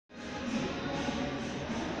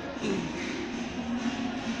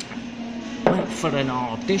went for an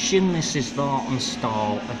audition, Mrs.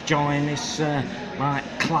 Rawtenstall, to join this like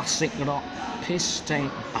classic rock piss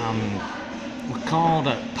tape band. We called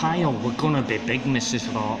it Pile. We're gonna be big, Mrs.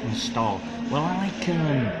 Rawtenstall. We're like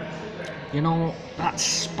you know, that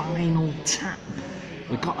Spinal Tap.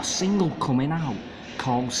 We've got a single coming out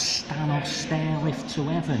called Stanos Stairlift to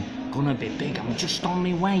Heaven. Gonna be big. I'm just on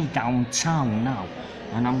my way downtown now,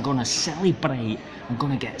 and I'm gonna celebrate. I'm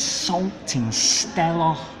gonna get soaked in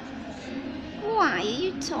Stella. Why are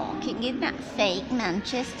you talking in that fake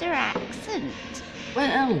Manchester accent?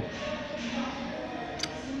 Well,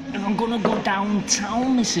 if I'm gonna go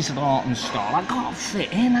downtown, Mrs. Rawtenstall, I gotta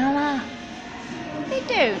fit in, Ella. They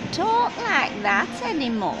don't talk like that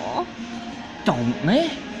anymore. Don't they?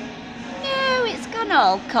 No, it's gone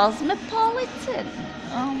all cosmopolitan.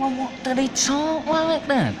 Oh, well, what do they talk like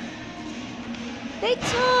then? They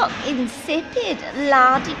talk insipid,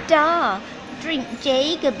 la-di-da, drink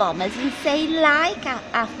Jaeger bombers and say like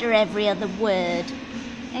after every other word.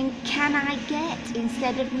 And can I get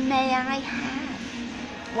instead of may I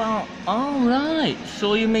have? Well, alright,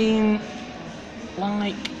 so you mean,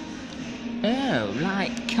 like, oh,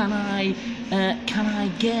 like, can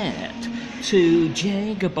I get 2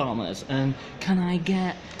 Jaeger bombers, and can I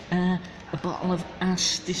get, a bottle of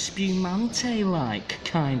Asti Spumante, like,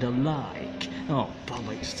 kinda like? Oh,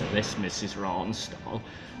 bollocks to this, Mrs. Rawtenstall.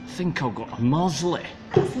 I think I've got a Mosley.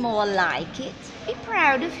 That's more like it. Be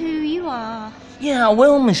proud of who you are. Yeah, I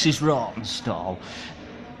will, Mrs. Rawtenstall.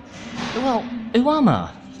 Well, who am I?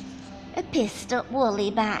 A pissed up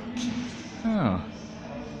woolly back. Oh,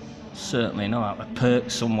 certainly know how to perk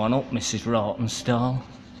someone up, Mrs. Rawtenstall.